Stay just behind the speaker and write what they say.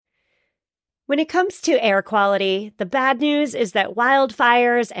When it comes to air quality, the bad news is that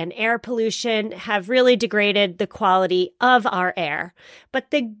wildfires and air pollution have really degraded the quality of our air.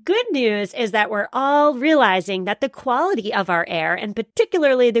 But the good news is that we're all realizing that the quality of our air, and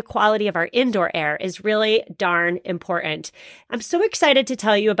particularly the quality of our indoor air, is really darn important. I'm so excited to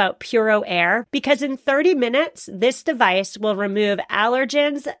tell you about Puro Air because in 30 minutes, this device will remove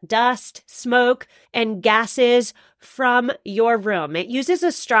allergens, dust, smoke, and gases from your room. It uses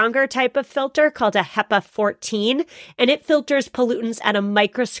a stronger type of filter called a HEPA 14, and it filters pollutants at a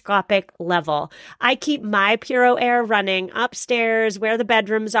microscopic level. I keep my Puro Air running upstairs where the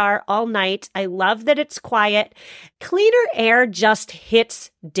bedrooms are all night. I love that it's quiet. Cleaner air just hits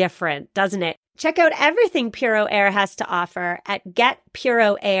different, doesn't it? Check out everything Puro Air has to offer at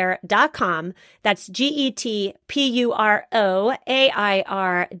getpuroair.com. That's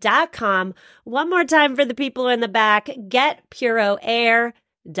GETPUROAIR.com. One more time for the people in the back,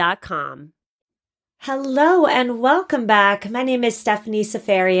 getpuroair.com. Hello and welcome back. My name is Stephanie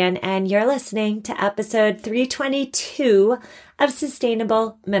Safarian and you're listening to episode 322 of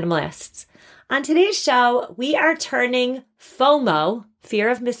Sustainable Minimalists. On today's show, we are turning FOMO, fear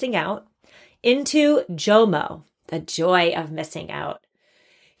of missing out, into JOMO, the joy of missing out.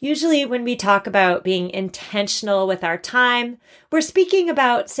 Usually when we talk about being intentional with our time, we're speaking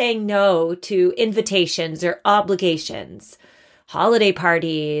about saying no to invitations or obligations, holiday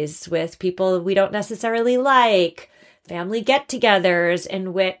parties with people we don't necessarily like, family get-togethers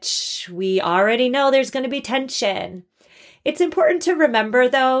in which we already know there's going to be tension. It's important to remember,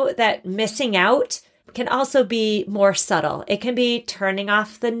 though, that missing out can also be more subtle. It can be turning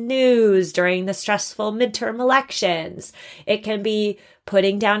off the news during the stressful midterm elections. It can be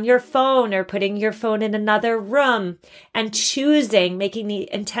putting down your phone or putting your phone in another room and making the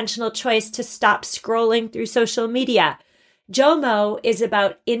intentional choice to stop scrolling through social media. JOMO is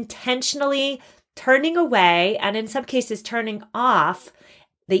about intentionally turning away and in some cases turning off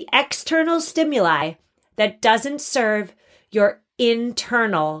the external stimuli that doesn't serve your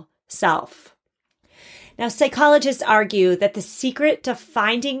internal self. Now, psychologists argue that the secret to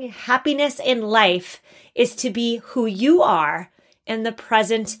finding happiness in life is to be who you are in the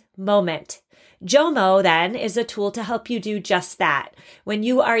present moment. JOMO, then, is a tool to help you do just that. When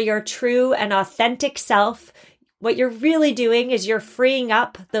you are your true and authentic self, what you're really doing is you're freeing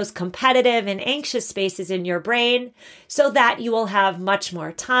up those competitive and anxious spaces in your brain so that you will have much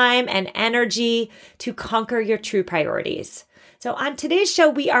more time and energy to conquer your true priorities. So on today's show,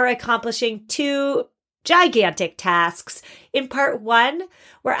 we are accomplishing two gigantic tasks. In part one,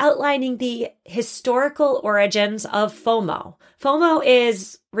 we're outlining the historical origins of FOMO. FOMO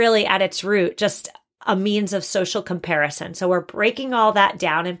is really at its root just a means of social comparison. So we're breaking all that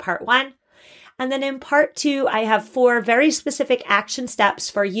down in part one. And then in part two, I have 4 very specific action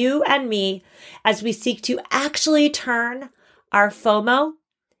steps for you and me as we seek to actually turn our FOMO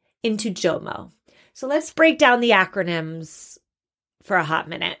into JOMO. So let's break down the acronyms for a hot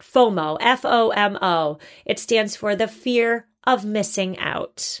minute. FOMO, F-O-M-O. It stands for the fear of missing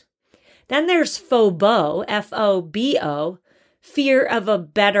out. Then there's FOBO, F-O-B-O, fear of a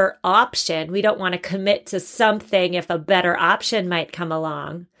better option. We don't want to commit to something if a better option might come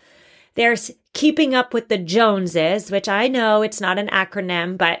along. There's keeping up with the Joneses, which I know it's not an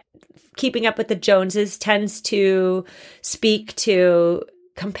acronym, but keeping up with the Joneses tends to speak to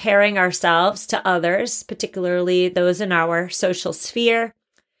comparing ourselves to others, particularly those in our social sphere.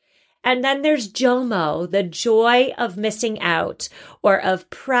 And then there's JOMO, the joy of missing out, or of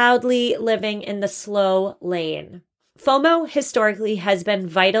proudly living in the slow lane. FOMO historically has been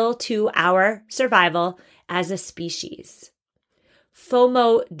vital to our survival as a species.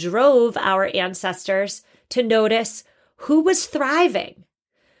 FOMO drove our ancestors to notice who was thriving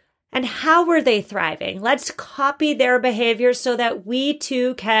and how were they thriving. Let's copy their behavior so that we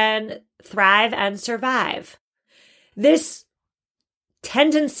too can thrive and survive. This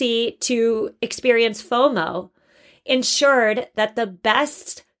tendency to experience FOMO ensured that the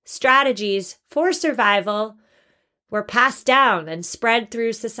best strategies for survival were passed down and spread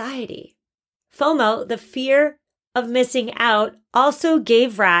through society. FOMO, the fear of missing out, also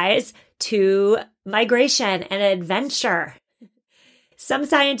gave rise to migration and adventure. Some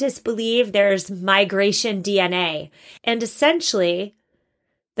scientists believe there's migration DNA, and essentially,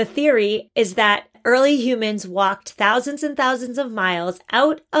 the theory is that early humans walked thousands and thousands of miles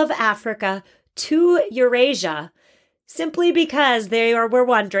out of Africa to Eurasia simply because they were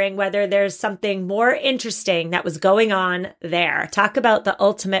wondering whether there's something more interesting that was going on there. Talk about the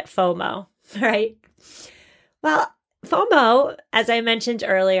ultimate FOMO, right? Well, FOMO, as I mentioned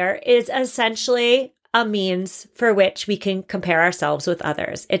earlier, is essentially a means for which we can compare ourselves with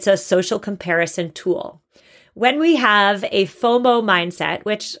others. It's a social comparison tool. When we have a FOMO mindset,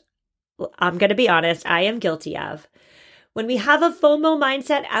 which I'm going to be honest, I am guilty of. When we have a FOMO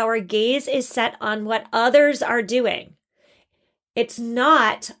mindset, our gaze is set on what others are doing. It's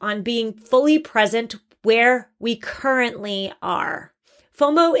not on being fully present where we currently are.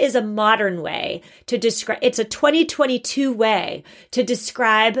 FOMO is a modern way to describe, it's a 2022 way to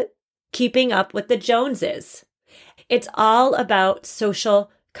describe keeping up with the Joneses. It's all about social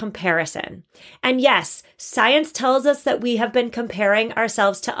comparison. And yes, science tells us that we have been comparing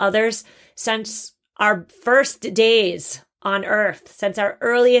ourselves to others since our first days on Earth, since our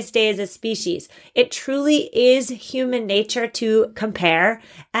earliest days as species. It truly is human nature to compare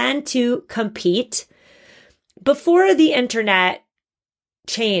and to compete. Before the internet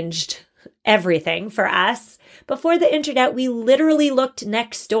changed everything for us, before the internet, we literally looked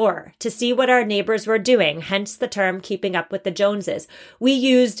next door to see what our neighbors were doing, hence the term keeping up with the Joneses. We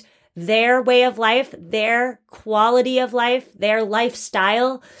used their way of life, their quality of life, their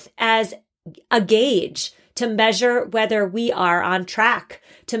lifestyle as a gauge to measure whether we are on track,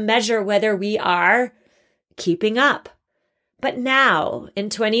 to measure whether we are keeping up. But now, in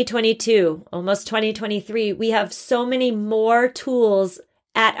 2022, almost 2023, we have so many more tools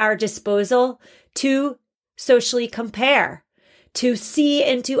at our disposal to socially compare, to see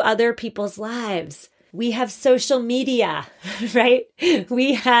into other people's lives. We have social media, right?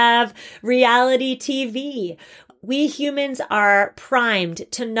 We have reality TV. We humans are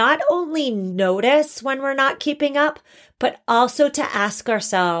primed to not only notice when we're not keeping up, but also to ask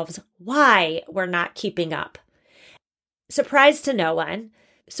ourselves why we're not keeping up. Surprise to no one,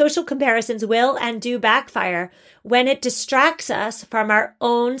 social comparisons will and do backfire when it distracts us from our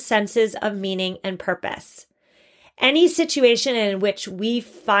own senses of meaning and purpose. Any situation in which we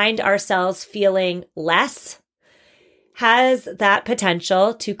find ourselves feeling less has that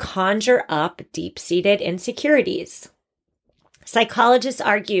potential to conjure up deep-seated insecurities. Psychologists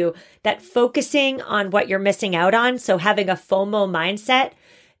argue that focusing on what you're missing out on, so having a FOMO mindset,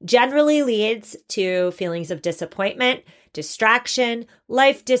 generally leads to feelings of disappointment, distraction,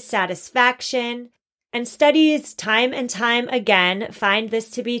 life dissatisfaction, and studies time and time again find this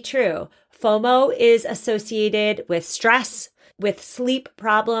to be true. FOMO is associated with stress, with sleep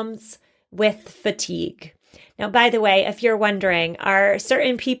problems, with fatigue. Now, by the way, if you're wondering, are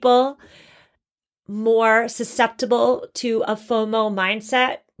certain people more susceptible to a FOMO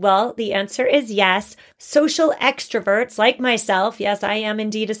mindset? Well, the answer is yes. Social extroverts like myself, yes, I am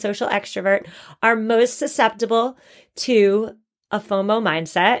indeed a social extrovert, are most susceptible to a FOMO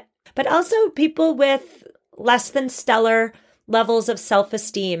mindset, but also people with less than stellar levels of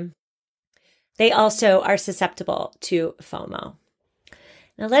self-esteem. They also are susceptible to FOMO.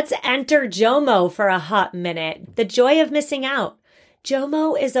 Now let's enter JOMO for a hot minute. The joy of missing out.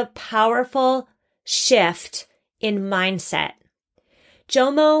 JOMO is a powerful shift in mindset.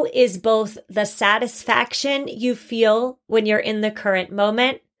 JOMO is both the satisfaction you feel when you're in the current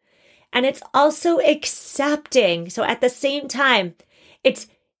moment, and it's also accepting. So at the same time, it's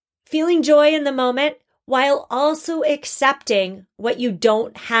feeling joy in the moment while also accepting what you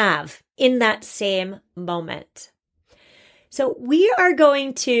don't have in that same moment. So we are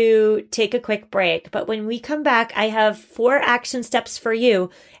going to take a quick break, but when we come back, I have 4 action steps for you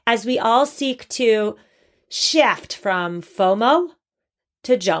as we all seek to shift from FOMO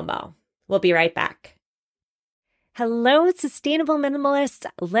to JOMO. We'll be right back. Hello, Sustainable Minimalist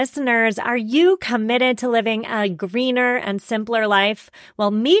listeners. Are you committed to living a greener and simpler life?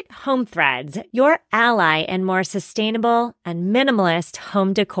 Well, meet HomeThreads, your ally in more sustainable and minimalist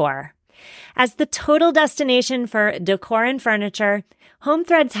home decor. As the total destination for decor and furniture,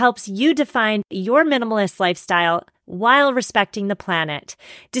 HomeThreads helps you define your minimalist lifestyle while respecting the planet.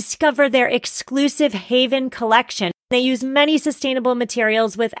 Discover their exclusive Haven collection. They use many sustainable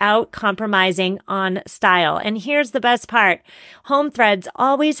materials without compromising on style. And here's the best part. HomeThreads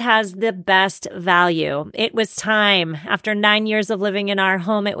always has the best value. It was time. After 9 years of living in our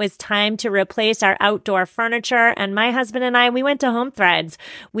home, it was time to replace our outdoor furniture. And my husband and I, we went to HomeThreads.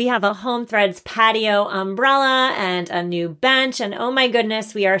 We have a HomeThreads patio umbrella and a new bench. And oh my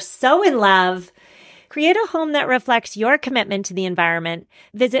goodness, we are so in love. Create a home that reflects your commitment to the environment.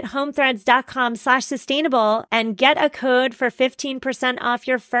 Visit homethreads.com/sustainable and get a code for 15% off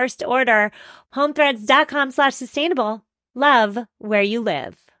your first order. Homethreads.com/sustainable. Love where you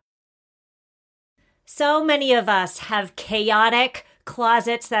live. So many of us have chaotic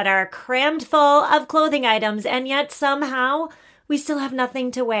closets that are crammed full of clothing items, and yet somehow we still have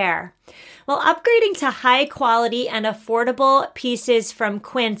nothing to wear. Well, upgrading to high quality and affordable pieces from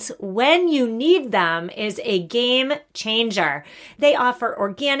Quince when you need them is a game changer. They offer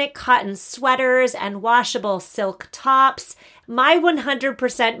organic cotton sweaters and washable silk tops. My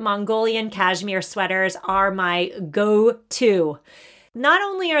 100% Mongolian cashmere sweaters are my go-to. Not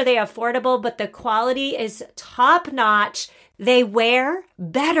only are they affordable, but the quality is top-notch. They wear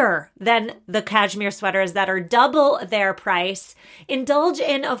better than the cashmere sweaters that are double their price. Indulge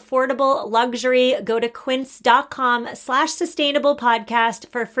in affordable luxury. Go to quince.com/sustainable podcast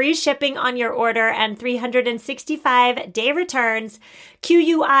for free shipping on your order and 365-day returns.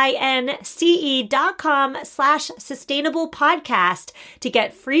 QUINCE.com/sustainable podcast to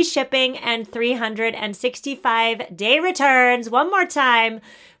get free shipping and 365-day returns. One more time,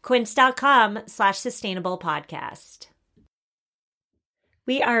 quince.com/sustainable podcast.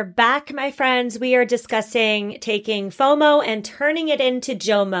 We are back, my friends. We are discussing taking FOMO and turning it into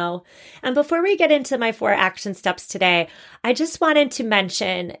JOMO. And before we get into my 4 action steps today, I just wanted to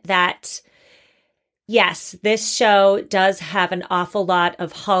mention that, yes, this show does have an awful lot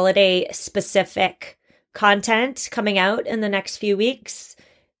of holiday-specific content coming out in the next few weeks.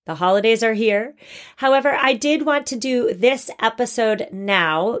 The holidays are here. However, I did want to do this episode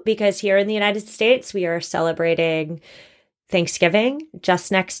now because here in the United States, we are celebrating Thanksgiving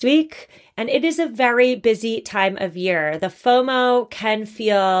just next week, and it is a very busy time of year. The FOMO can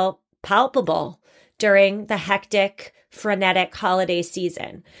feel palpable during the hectic, frenetic holiday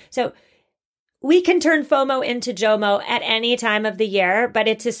season. So we can turn FOMO into JOMO at any time of the year, but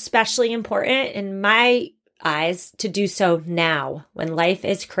it's especially important in my eyes to do so now when life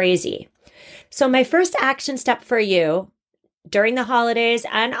is crazy. So my first action step for you during the holidays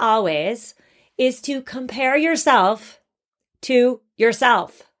and always is to compare yourself to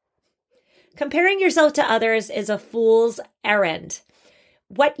yourself. Comparing yourself to others is a fool's errand.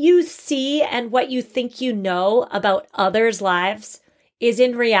 What you see and what you think you know about others' lives is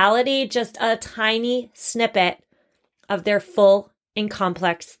in reality just a tiny snippet of their full and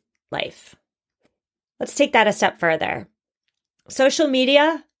complex life. Let's take that a step further. Social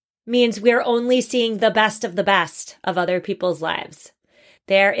media means we're only seeing the best of other people's lives.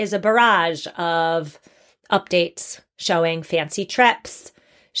 There is a barrage of updates showing fancy trips,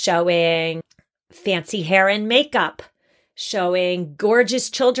 showing fancy hair and makeup, showing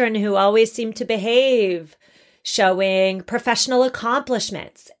gorgeous children who always seem to behave, showing professional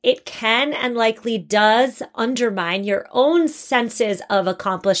accomplishments. It can and likely does undermine your own senses of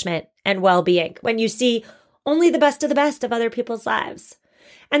accomplishment and well-being when you see only the best of other people's lives.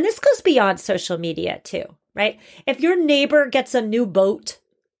 And this goes beyond social media too, right? If your neighbor gets a new boat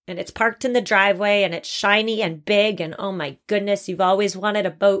and it's parked in the driveway and it's shiny and big and oh my goodness, you've always wanted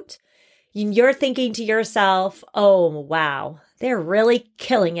a boat, you're thinking to yourself, oh wow, they're really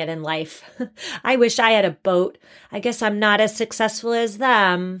killing it in life. I wish I had a boat. I guess I'm not as successful as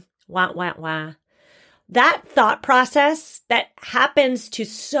them. Wah, wah, wah. That thought process that happens to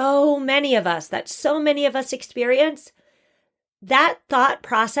so many of us, that so many of us experience, that thought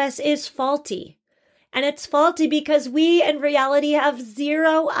process is faulty. And it's faulty because we in reality have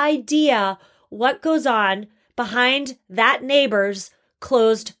zero idea what goes on behind that neighbor's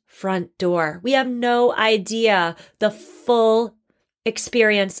closed front door. We have no idea the full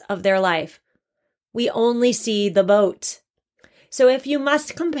experience of their life. We only see the boat. So if you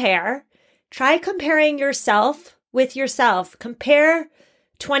must compare, try comparing yourself with yourself. Compare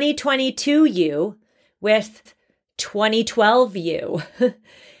 2022 you with 2012 you.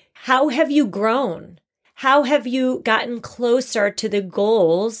 How have you grown? How have you gotten closer to the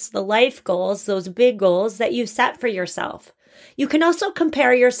goals, the life goals, those big goals that you set for yourself? You can also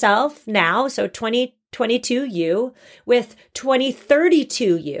compare yourself now, so 2022 you, with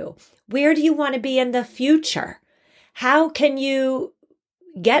 2032 you. Where do you want to be in the future? How can you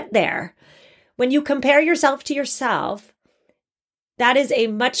get there? When you compare yourself to yourself, that is a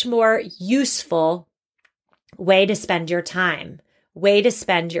much more useful way to spend your time. Way to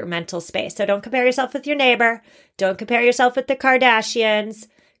spend your mental space. So don't compare yourself with your neighbor. Don't compare yourself with the Kardashians.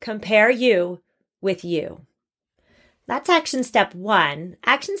 Compare you with you. That's action step 1.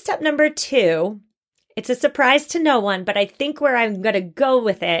 Action step number 2, it's a surprise to no one, but I think where I'm going to go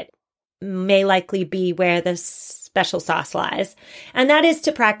with it may likely be where the special sauce lies. And that is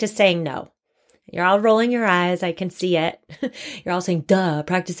to practice saying no. You're all rolling your eyes. I can see it. You're all saying, duh,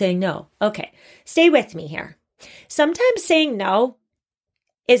 practice saying no. Okay, stay with me here. Sometimes saying no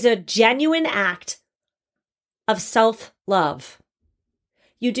is a genuine act of self-love.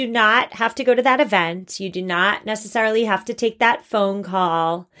 You do not have to go to that event. You do not necessarily have to take that phone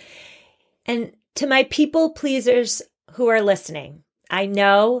call. And to my people pleasers who are listening, I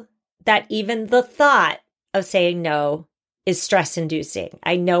know that even the thought of saying no is stress-inducing.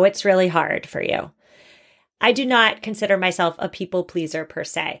 I know it's really hard for you. I do not consider myself a people pleaser per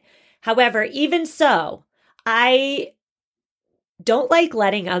se. However, even so, I don't like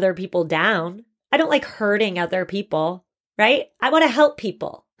letting other people down. I don't like hurting other people, right? I want to help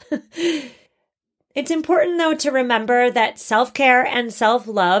people. It's important, though, to remember that self-care and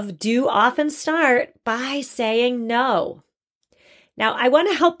self-love do often start by saying no. Now, I want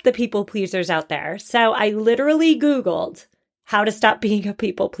to help the people pleasers out there. So I literally Googled how to stop being a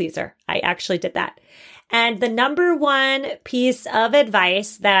people pleaser. I actually did that. And the number one piece of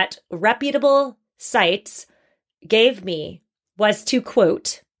advice that reputable sites gave me was to,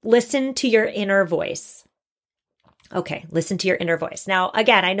 quote, listen to your inner voice. Okay, listen to your inner voice. Now,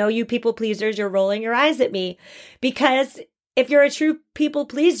 again, I know you people pleasers, you're rolling your eyes at me because if you're a true people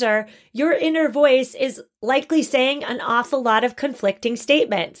pleaser, your inner voice is likely saying an awful lot of conflicting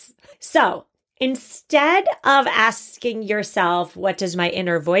statements. So instead of asking yourself, what does my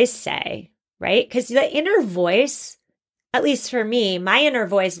inner voice say, right? Because the inner voice, at least for me, my inner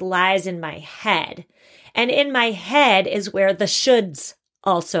voice lies in my head. And in my head is where the shoulds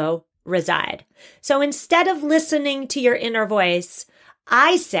also reside. So instead of listening to your inner voice,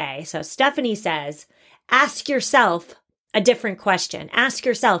 I say, so Stephanie says, ask yourself a different question. Ask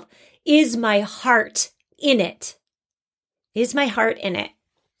yourself, is my heart in it? Is my heart in it?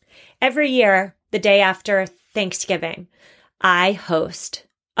 Every year, the day after Thanksgiving, I host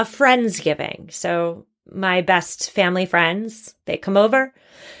a Friendsgiving. So my best family friends, they come over.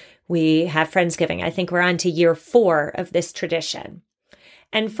 We have Friendsgiving. I think we're on to year 4 of this tradition.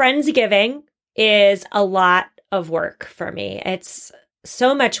 And Friendsgiving is a lot of work for me. It's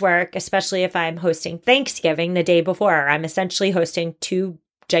so much work, especially if I'm hosting Thanksgiving the day before. I'm essentially hosting 2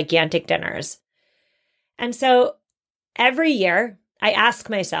 gigantic dinners. And so every year I ask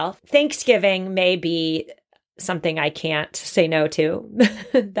myself, Thanksgiving may be something I can't say no to.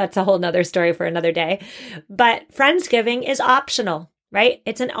 That's a whole nother story for another day. But Friendsgiving is optional, right?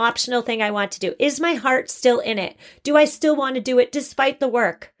 It's an optional thing I want to do. Is my heart still in it? Do I still want to do it despite the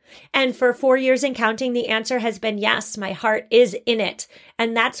work? And for 4 years and counting, the answer has been yes, my heart is in it.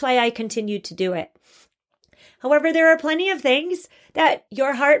 And that's why I continue to do it. However, there are plenty of things that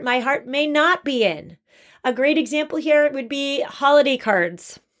your heart, my heart may not be in. A great example here would be holiday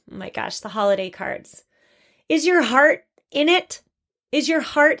cards. Oh my gosh, the holiday cards. Is your heart in it? Is your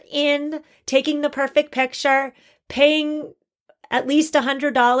heart in taking the perfect picture, paying at least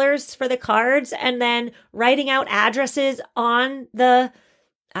 $100 for the cards, and then writing out addresses on the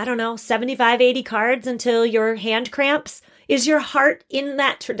 75, 80 cards until your hand cramps? Is your heart in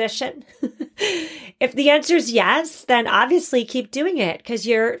that tradition? If the answer is yes, then obviously keep doing it because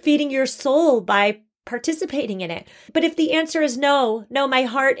you're feeding your soul by participating in it. But if the answer is no, my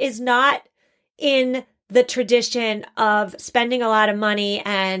heart is not in the tradition of spending a lot of money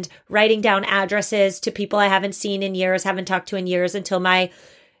and writing down addresses to people I haven't seen in years, haven't talked to in years until my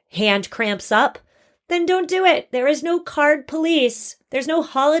hand cramps up, then don't do it. There is no card police. There's no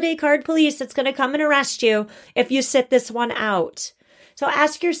holiday card police that's going to come and arrest you if you sit this one out. So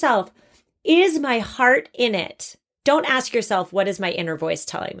ask yourself, is my heart in it? Don't ask yourself, what is my inner voice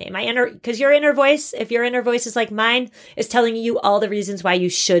telling me? Because your inner voice, if your inner voice is like mine, is telling you all the reasons why you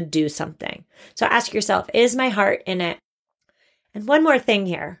should do something. So ask yourself, is my heart in it? And one more thing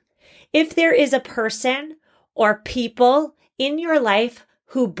here. If there is a person or people in your life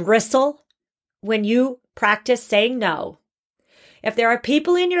who bristle when you practice saying no, if there are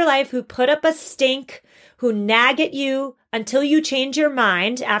people in your life who put up a stink, who nag at you until you change your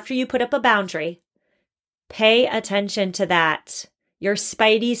mind after you put up a boundary, pay attention to that. Your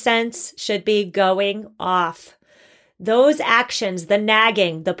spidey sense should be going off. Those actions, the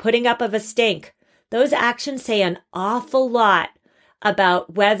nagging, the putting up of a stink, those actions say an awful lot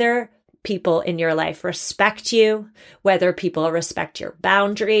about whether people in your life respect you, whether people respect your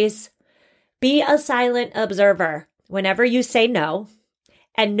boundaries. Be a silent observer whenever you say no,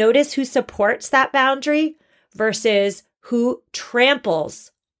 and notice who supports that boundary versus who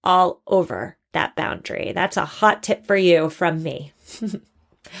tramples all over that boundary. That's a hot tip for you from me.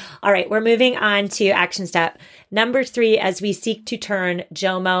 All right, we're moving on to action step number 3 as we seek to turn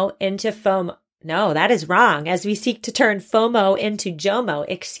JOMO into FOMO. No, that is wrong. As we seek to turn FOMO into JOMO,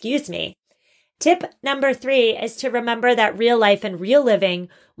 excuse me. Tip number 3 is to remember that real life and real living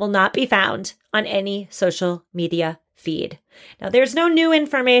will not be found on any social media feed. Now, there's no new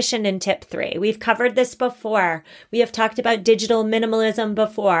information in tip 3. We've covered this before. We have talked about digital minimalism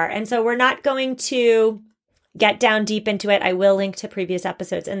before. And so we're not going to get down deep into it. I will link to previous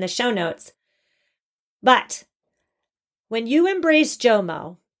episodes in the show notes. But When you embrace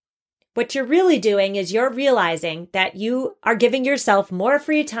JOMO, what you're really doing is you're realizing that you are giving yourself more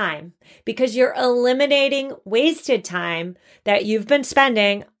free time because you're eliminating wasted time that you've been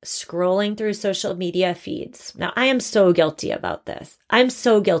spending scrolling through social media feeds. Now, I am so guilty about this. I'm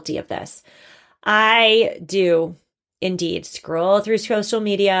so guilty of this. I do indeed scroll through social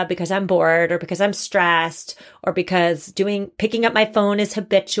media because I'm bored or because I'm stressed or because picking up my phone is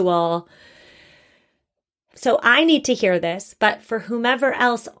habitual. So I need to hear this, but for whomever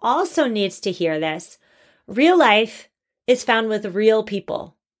else also needs to hear this, real life is found with real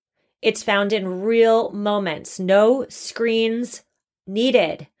people. It's found in real moments, no screens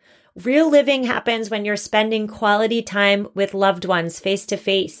needed. Real living happens when you're spending quality time with loved ones face to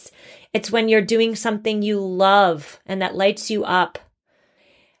face. It's when you're doing something you love and that lights you up.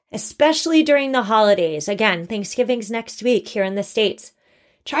 Especially during the holidays. Again, Thanksgiving's next week here in the States.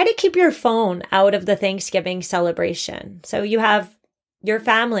 Try to keep your phone out of the Thanksgiving celebration. So you have your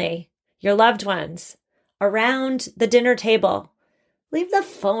family, your loved ones around the dinner table. Leave the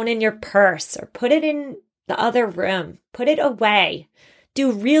phone in your purse or put it in the other room. Put it away.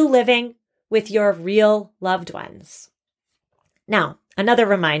 Do real living with your real loved ones. Now, another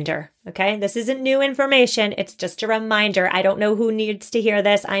reminder, okay? This isn't new information. It's just a reminder. I don't know who needs to hear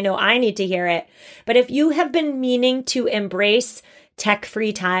this. I know I need to hear it. But if you have been meaning to embrace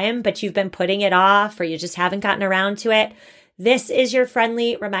tech-free time, but you've been putting it off or you just haven't gotten around to it, this is your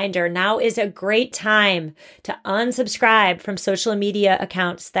friendly reminder. Now is a great time to unsubscribe from social media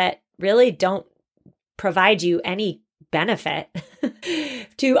accounts that really don't provide you any benefit,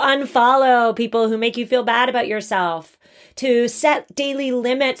 to unfollow people who make you feel bad about yourself, to set daily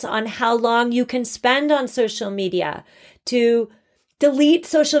limits on how long you can spend on social media, to delete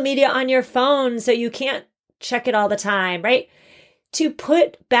social media on your phone so you can't check it all the time, right? To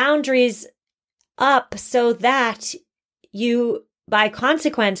put boundaries up so that you, by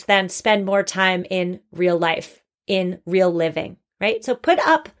consequence, then spend more time in real life, in real living, right? So put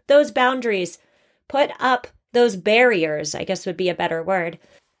up those boundaries, put up those barriers, I guess would be a better word,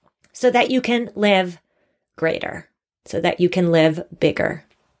 so that you can live greater, so that you can live bigger.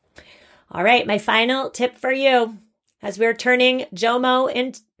 All right, my final tip for you as we're turning JOMO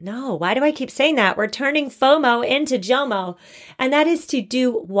into, why do I keep saying that? We're turning FOMO into JOMO, and that is to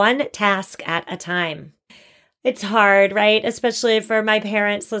do one task at a time. It's hard, right? Especially for my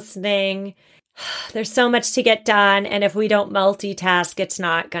parents listening. There's so much to get done, and if we don't multitask, it's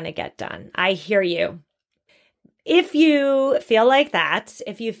not going to get done. I hear you. If you feel like that,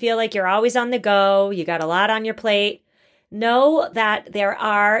 if you feel like you're always on the go, you got a lot on your plate, know that there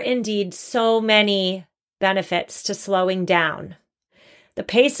are indeed so many benefits to slowing down. The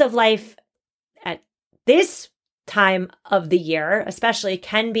pace of life at this time of the year, especially,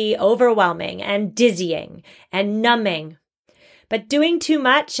 can be overwhelming and dizzying and numbing. But doing too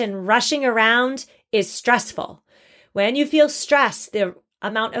much and rushing around is stressful. When you feel stress, the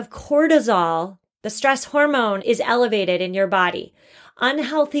amount of cortisol, the stress hormone, is elevated in your body.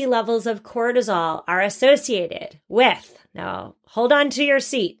 Unhealthy levels of cortisol are associated with, now hold on to your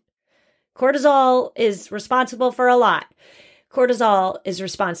seat. Cortisol is responsible for a lot. Cortisol is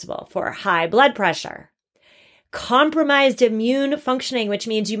responsible for high blood pressure, compromised immune functioning, which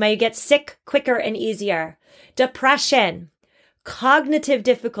means you might get sick quicker and easier, depression, cognitive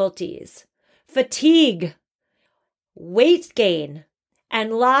difficulties, fatigue, weight gain,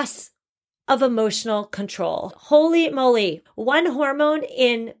 and loss of emotional control. Holy moly, one hormone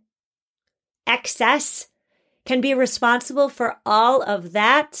in excess can be responsible for all of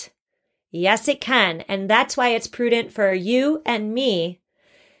that. Yes, it can. And that's why it's prudent for you and me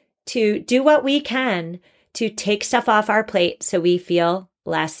to do what we can to take stuff off our plate so we feel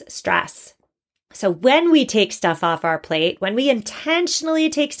less stress. So when we take stuff off our plate, when we intentionally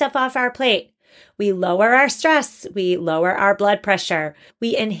take stuff off our plate, we lower our stress, we lower our blood pressure,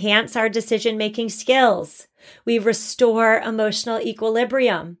 we enhance our decision-making skills, we restore emotional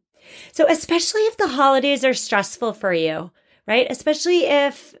equilibrium. So especially if the holidays are stressful for you, right? Especially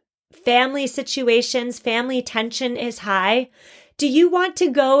if family situations, family tension is high, do you want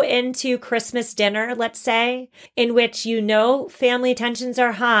to go into Christmas dinner, let's say, in which you know family tensions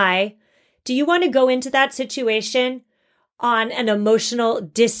are high? Do you want to go into that situation on an emotional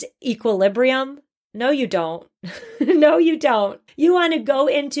disequilibrium? No, you don't. No, you don't. You want to go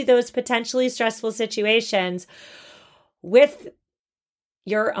into those potentially stressful situations with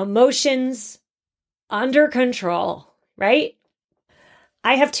your emotions under control, right?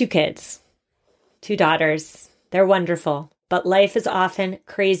 I have 2 kids, 2 daughters. They're wonderful, but life is often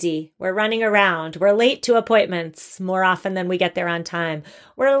crazy. We're running around. We're late to appointments more often than we get there on time.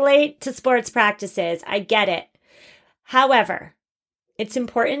 We're late to sports practices. I get it. However, it's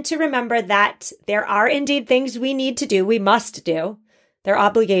important to remember that there are indeed things we need to do, we must do. They're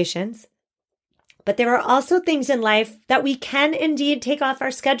obligations. But there are also things in life that we can indeed take off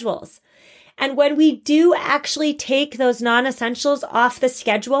our schedules. And when we do actually take those non-essentials off the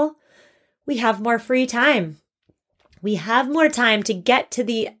schedule, we have more free time. We have more time to get to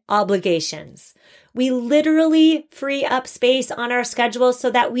the obligations. We literally free up space on our schedule so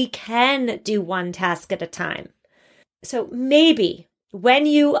that we can do one task at a time. So maybe when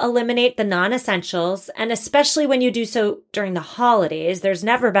you eliminate the non-essentials, and especially when you do so during the holidays, there's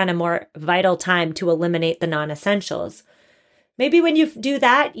never been a more vital time to eliminate the non-essentials. Maybe when you do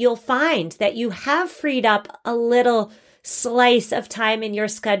that, you'll find that you have freed up a little slice of time in your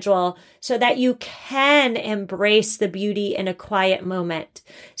schedule so that you can embrace the beauty in a quiet moment,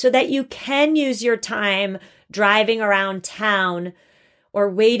 so that you can use your time driving around town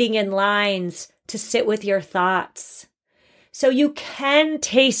or waiting in lines to sit with your thoughts. So you can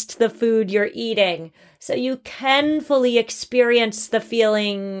taste the food you're eating, so you can fully experience the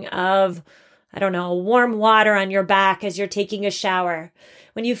feeling of, warm water on your back as you're taking a shower.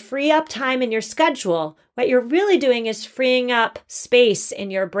 When you free up time in your schedule, what you're really doing is freeing up space in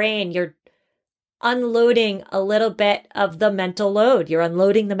your brain. You're unloading a little bit of the mental load. You're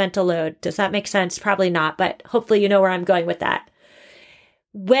unloading the mental load. Does that make sense? Probably not, but hopefully you know where I'm going with that.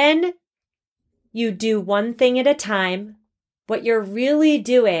 When you do one thing at a time, what you're really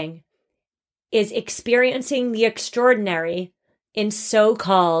doing is experiencing the extraordinary in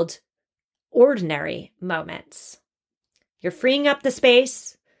so-called ordinary moments. You're freeing up the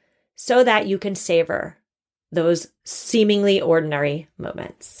space so that you can savor those seemingly ordinary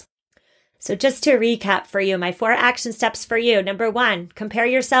moments. So just to recap for you, my 4 action steps for you. Number 1, compare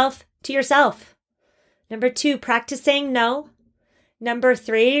yourself to yourself. Number 2, practice saying no. Number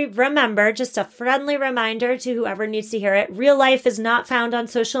 3, remember, just a friendly reminder to whoever needs to hear it, real life is not found on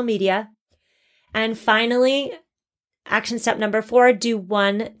social media. And finally, action step number 4, do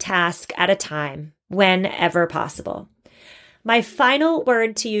one task at a time whenever possible. My final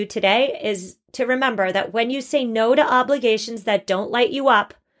word to you today is to remember that when you say no to obligations that don't light you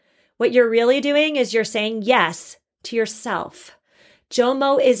up, what you're really doing is you're saying yes to yourself.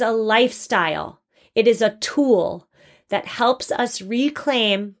 JOMO is a lifestyle. It is a tool that helps us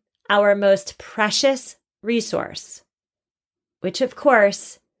reclaim our most precious resource, which of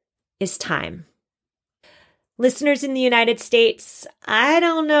course is time. Listeners in the United States, I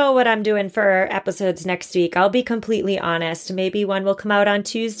don't know what I'm doing for episodes next week. I'll be completely honest. Maybe one will come out on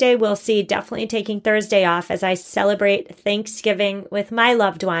Tuesday. We'll see. Definitely taking Thursday off as I celebrate Thanksgiving with my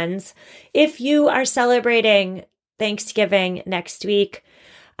loved ones. If you are celebrating Thanksgiving next week,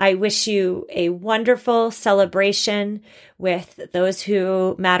 I wish you a wonderful celebration with those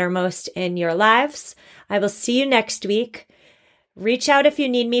who matter most in your lives. I will see you next week. Reach out if you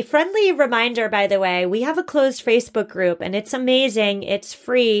need me. Friendly reminder, by the way, we have a closed Facebook group and it's amazing. It's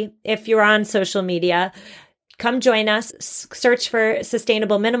free if you're on social media. Come join us. Search for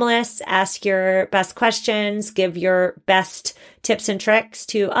Sustainable Minimalists. Ask your best questions. Give your best tips and tricks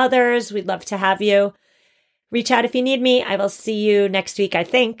to others. We'd love to have you. Reach out if you need me. I will see you next week, I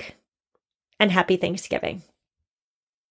think. And happy Thanksgiving.